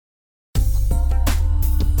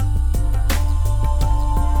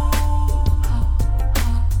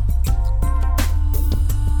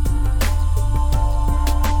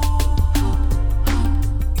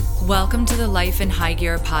the Life in High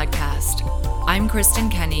Gear podcast. I'm Kristen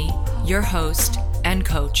Kenny, your host and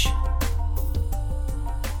coach.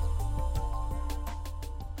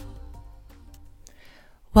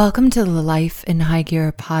 Welcome to the Life in High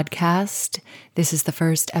Gear podcast. This is the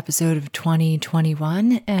first episode of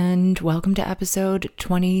 2021, and welcome to episode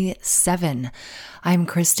 27. I'm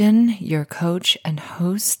Kristen, your coach and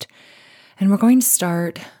host, and we're going to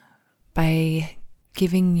start by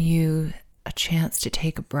giving you a chance to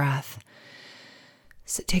take a breath.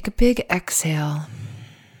 So take a big exhale,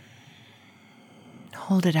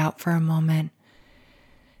 hold it out for a moment,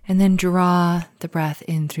 and then draw the breath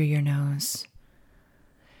in through your nose.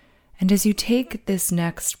 And as you take this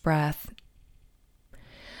next breath,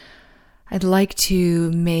 I'd like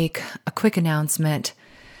to make a quick announcement.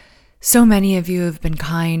 So many of you have been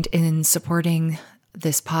kind in supporting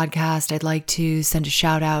this podcast. I'd like to send a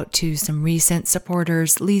shout out to some recent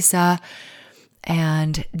supporters, Lisa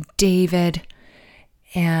and David.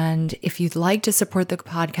 And if you'd like to support the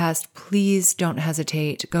podcast, please don't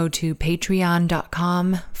hesitate. Go to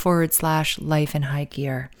patreon.com/Life in High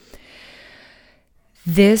Gear.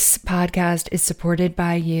 This podcast is supported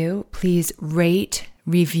by you. Please rate,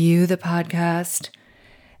 review the podcast,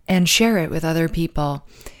 and share it with other people.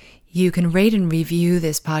 You can rate and review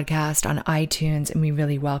this podcast on iTunes, and we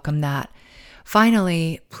really welcome that.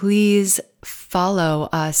 Finally, please follow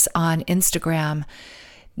us on Instagram.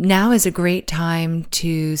 Now is a great time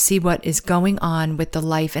to see what is going on with the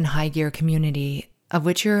Life in High Gear community, of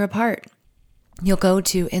which you're a part. You'll go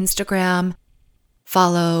to Instagram,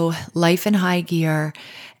 follow Life in High Gear,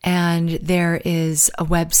 and there is a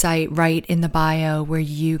website right in the bio where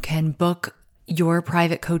you can book your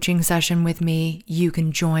private coaching session with me. You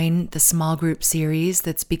can join the small group series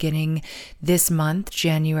that's beginning this month,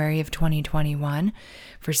 January of 2021,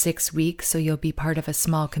 for 6 weeks. So you'll be part of a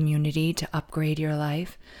small community to upgrade your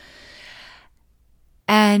life.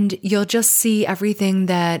 And you'll just see everything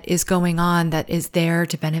that is going on that is there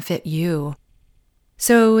to benefit you.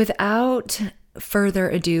 So without further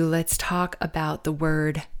ado, let's talk about the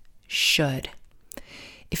word should.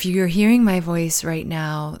 If you're hearing my voice right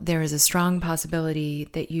now, there is a strong possibility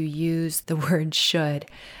that you use the word should.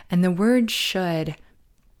 And the word should,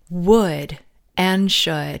 would, and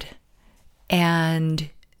should, and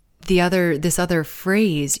this other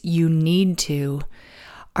phrase, you need to,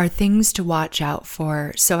 are things to watch out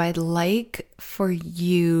for. So I'd like for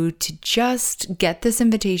you to just get this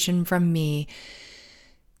invitation from me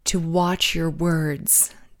to watch your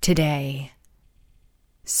words today.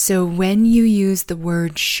 So when you use the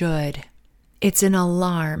word should, it's an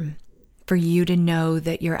alarm for you to know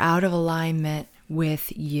that you're out of alignment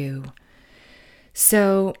with you.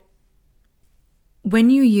 So when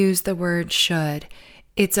you use the word should,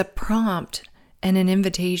 it's a prompt and an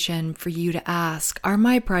invitation for you to ask, are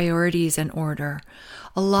my priorities in order?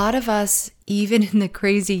 A lot of us, even in the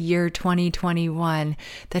crazy year 2021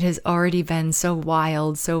 that has already been so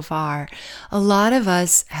wild so far, a lot of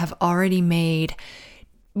us have already made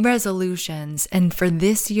resolutions. And for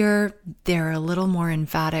this year, they're a little more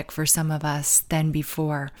emphatic for some of us than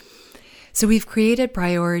before. So we've created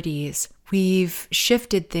priorities. We've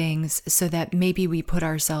shifted things so that maybe we put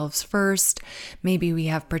ourselves first. Maybe we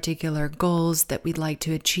have particular goals that we'd like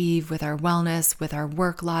to achieve with our wellness, with our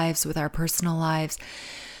work lives, with our personal lives.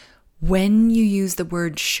 When you use the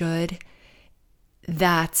word should,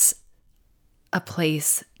 that's a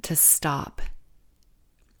place to stop,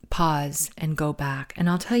 pause, and go back. And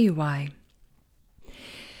I'll tell you why.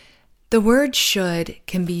 The word should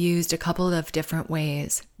can be used a couple of different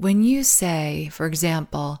ways. When you say, for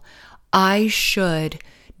example, I should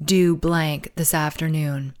do blank this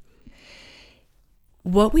afternoon.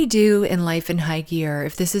 What we do in Life in High Gear,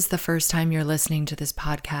 if this is the first time you're listening to this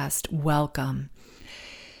podcast, welcome.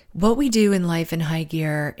 What we do in Life in High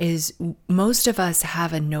Gear is most of us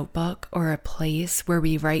have a notebook or a place where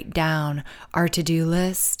we write down our to-do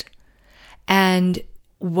list. And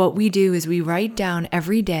what we do is we write down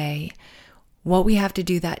every day what we have to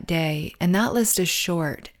do that day. And that list is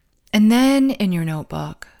short. And then in your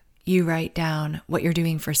notebook, you write down what you're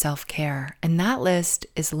doing for self-care. And that list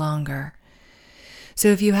is longer. So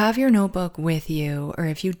if you have your notebook with you, or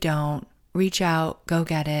if you don't, reach out, go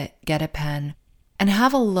get it, get a pen, and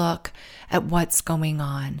have a look at what's going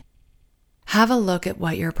on. Have a look at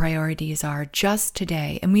what your priorities are just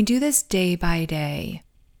today. And we do this day by day.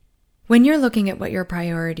 When you're looking at what your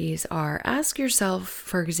priorities are, ask yourself,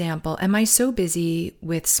 for example, am I so busy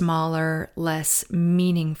with smaller, less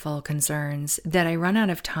meaningful concerns that I run out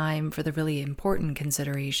of time for the really important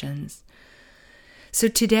considerations? So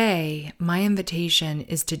today, my invitation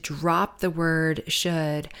is to drop the word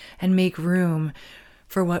should and make room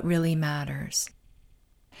for what really matters.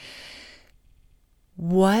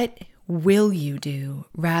 What will you do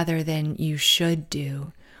rather than you should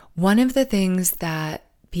do? One of the things that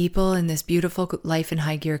people in this beautiful Life in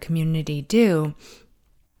High Gear community do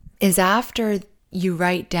is after you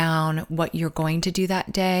write down what you're going to do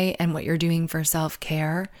that day and what you're doing for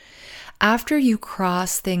self-care, after you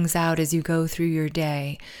cross things out as you go through your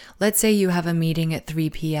day, let's say you have a meeting at 3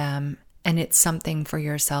 p.m. and it's something for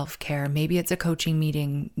your self-care. Maybe it's a coaching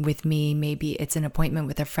meeting with me. Maybe it's an appointment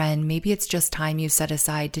with a friend. Maybe it's just time you set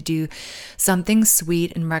aside to do something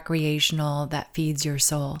sweet and recreational that feeds your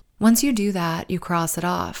soul. Once you do that, you cross it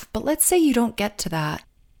off. But let's say you don't get to that.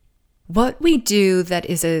 What we do that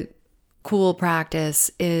is a cool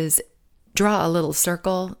practice is draw a little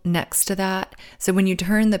circle next to that. So when you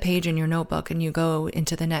turn the page in your notebook and you go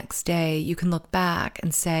into the next day, you can look back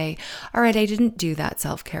and say, all right, I didn't do that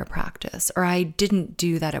self-care practice, or I didn't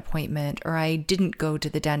do that appointment, or I didn't go to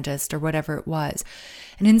the dentist, or whatever it was.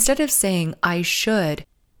 And instead of saying, I should,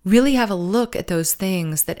 really have a look at those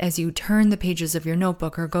things that as you turn the pages of your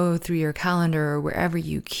notebook or go through your calendar or wherever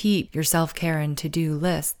you keep your self-care and to-do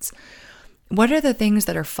lists, what are the things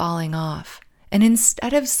that are falling off? And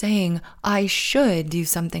instead of saying, I should do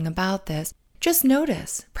something about this, just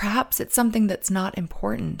notice. Perhaps it's something that's not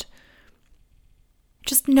important.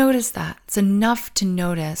 Just notice that. It's enough to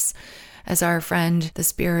notice. As our friend, the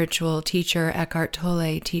spiritual teacher Eckhart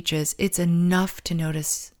Tolle teaches, it's enough to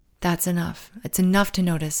notice. That's enough. It's enough to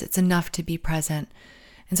notice. It's enough to be present.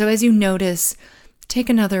 And so as you notice, take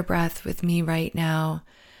another breath with me right now.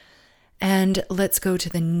 And let's go to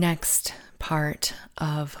the next part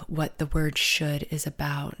of what the word should is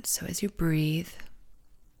about. So as you breathe,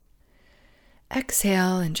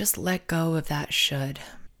 exhale and just let go of that should.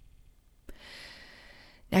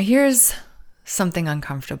 Now here's something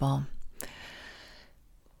uncomfortable.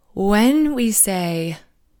 When we say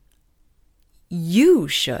you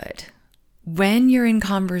should, when you're in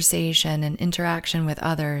conversation and interaction with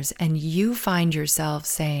others and you find yourself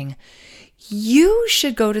saying, you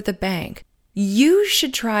should go to the bank, you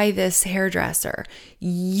should try this hairdresser,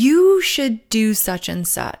 you should do such and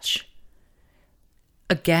such.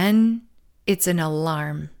 Again, it's an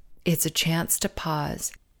alarm. It's a chance to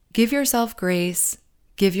pause. Give yourself grace.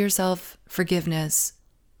 Give yourself forgiveness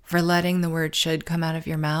for letting the word should come out of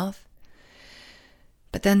your mouth.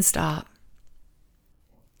 But then stop.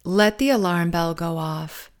 Let the alarm bell go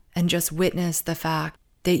off and just witness the fact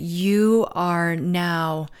that you are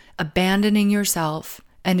now abandoning yourself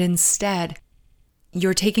and instead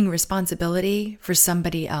you're taking responsibility for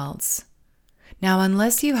somebody else. Now,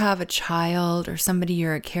 unless you have a child or somebody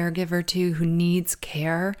you're a caregiver to who needs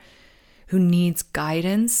care, who needs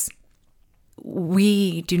guidance,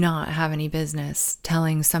 we do not have any business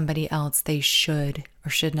telling somebody else they should or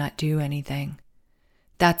should not do anything.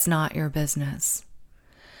 That's not your business.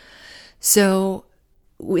 So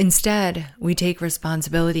instead, we take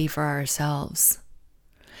responsibility for ourselves.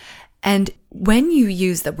 And when you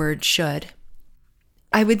use the word should,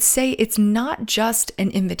 I would say it's not just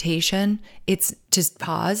an invitation, it's just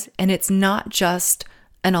pause, and it's not just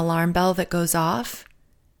an alarm bell that goes off.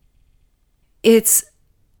 It's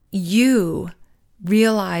you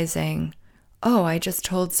realizing, oh, I just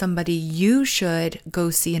told somebody you should go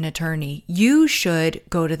see an attorney. You should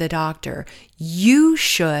go to the doctor. You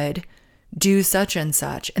should do such and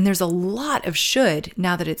such. And there's a lot of should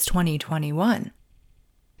now that it's 2021.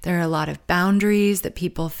 There are a lot of boundaries that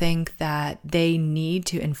people think that they need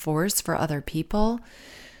to enforce for other people,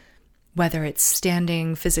 whether it's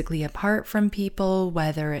standing physically apart from people,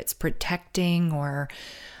 whether it's protecting or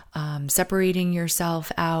separating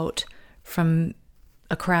yourself out from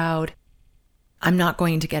a crowd. I'm not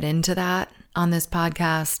going to get into that on this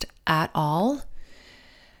podcast at all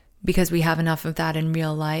because we have enough of that in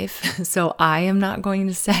real life. So I am not going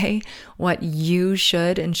to say what you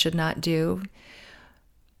should and should not do.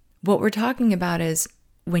 What we're talking about is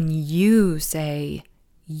when you say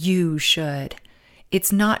you should,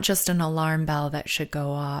 it's not just an alarm bell that should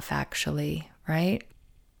go off, actually, right?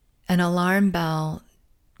 An alarm bell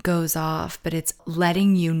goes off, but it's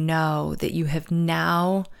letting you know that you have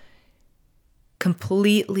now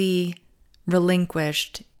completely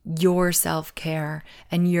relinquished your self-care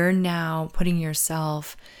and you're now putting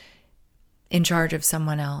yourself in charge of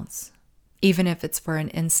someone else, even if it's for an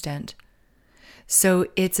instant. So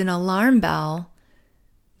it's an alarm bell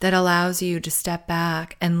that allows you to step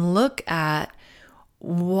back and look at,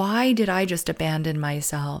 why did I just abandon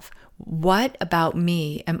myself? What about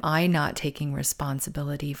me am I not taking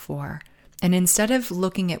responsibility for? And instead of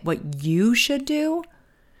looking at what you should do,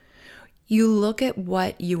 you look at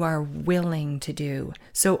what you are willing to do.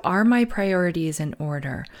 So are my priorities in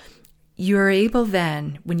order? You're able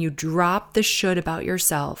then, when you drop the should about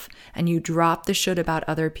yourself and you drop the should about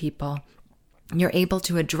other people, you're able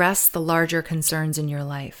to address the larger concerns in your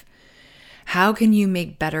life. How can you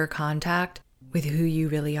make better contact with who you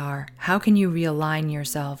really are? How can you realign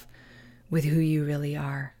yourself with who you really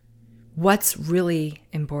are? What's really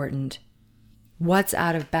important? What's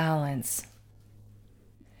out of balance?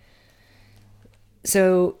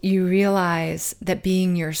 So you realize that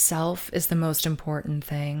being yourself is the most important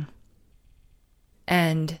thing.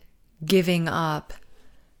 And giving up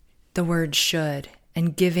the word should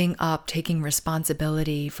and giving up taking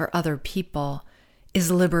responsibility for other people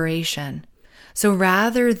is liberation. So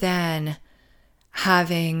rather than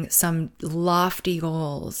having some lofty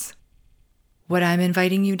goals, what I'm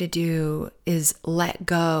inviting you to do is let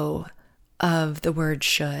go of the word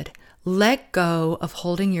should. Let go of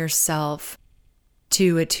holding yourself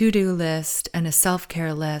to a to-do list and a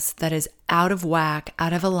self-care list that is out of whack,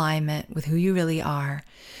 out of alignment with who you really are.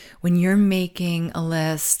 When you're making a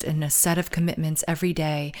list and a set of commitments every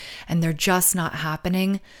day and they're just not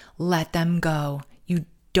happening, let them go. You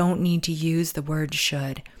don't need to use the word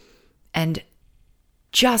should. And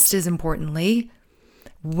just as importantly,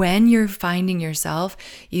 when you're finding yourself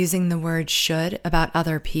using the word should about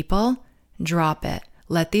other people, drop it.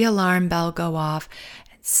 Let the alarm bell go off,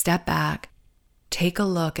 step back, take a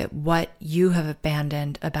look at what you have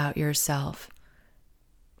abandoned about yourself.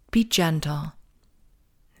 Be gentle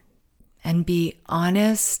and be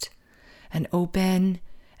honest and open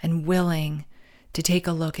and willing to take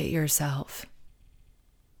a look at yourself.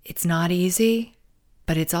 It's not easy,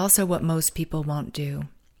 but it's also what most people won't do.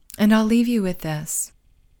 And I'll leave you with this.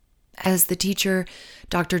 As the teacher,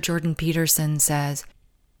 Dr. Jordan Peterson says,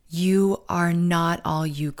 you are not all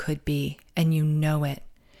you could be, and you know it.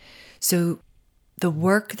 So the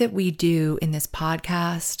work that we do in this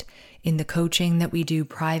podcast, in the coaching that we do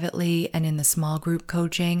privately and in the small group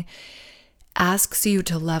coaching, asks you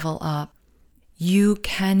to level up. You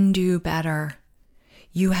can do better.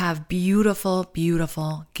 You have beautiful,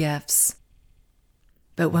 beautiful gifts.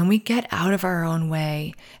 But when we get out of our own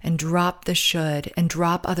way and drop the should and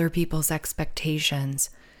drop other people's expectations,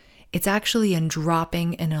 it's actually in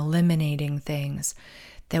dropping and eliminating things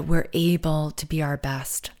that we're able to be our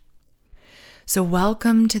best. So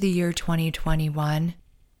welcome to the year 2021.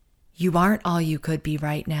 You aren't all you could be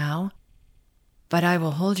right now, but I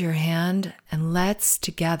will hold your hand and let's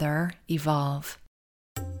together evolve.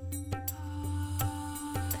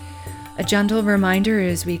 A gentle reminder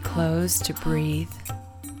as we close to breathe.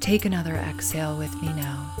 Take another exhale with me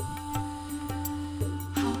now.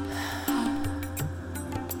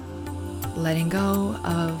 Letting go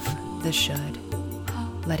of the should.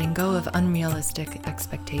 Letting go of unrealistic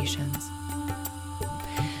expectations.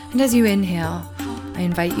 And as you inhale, I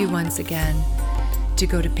invite you once again to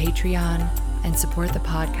go to Patreon and support the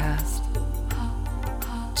podcast,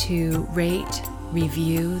 to rate,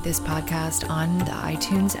 review this podcast on the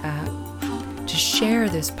iTunes app, to share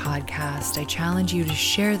this podcast. I challenge you to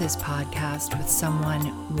share this podcast with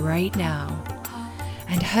someone right now,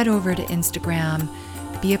 and head over to Instagram,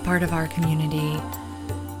 be a part of our community,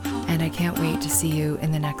 and I can't wait to see you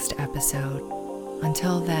in the next episode.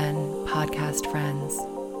 Until then, podcast friends,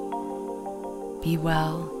 be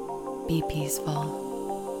well, be peaceful,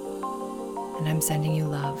 and I'm sending you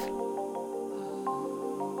love.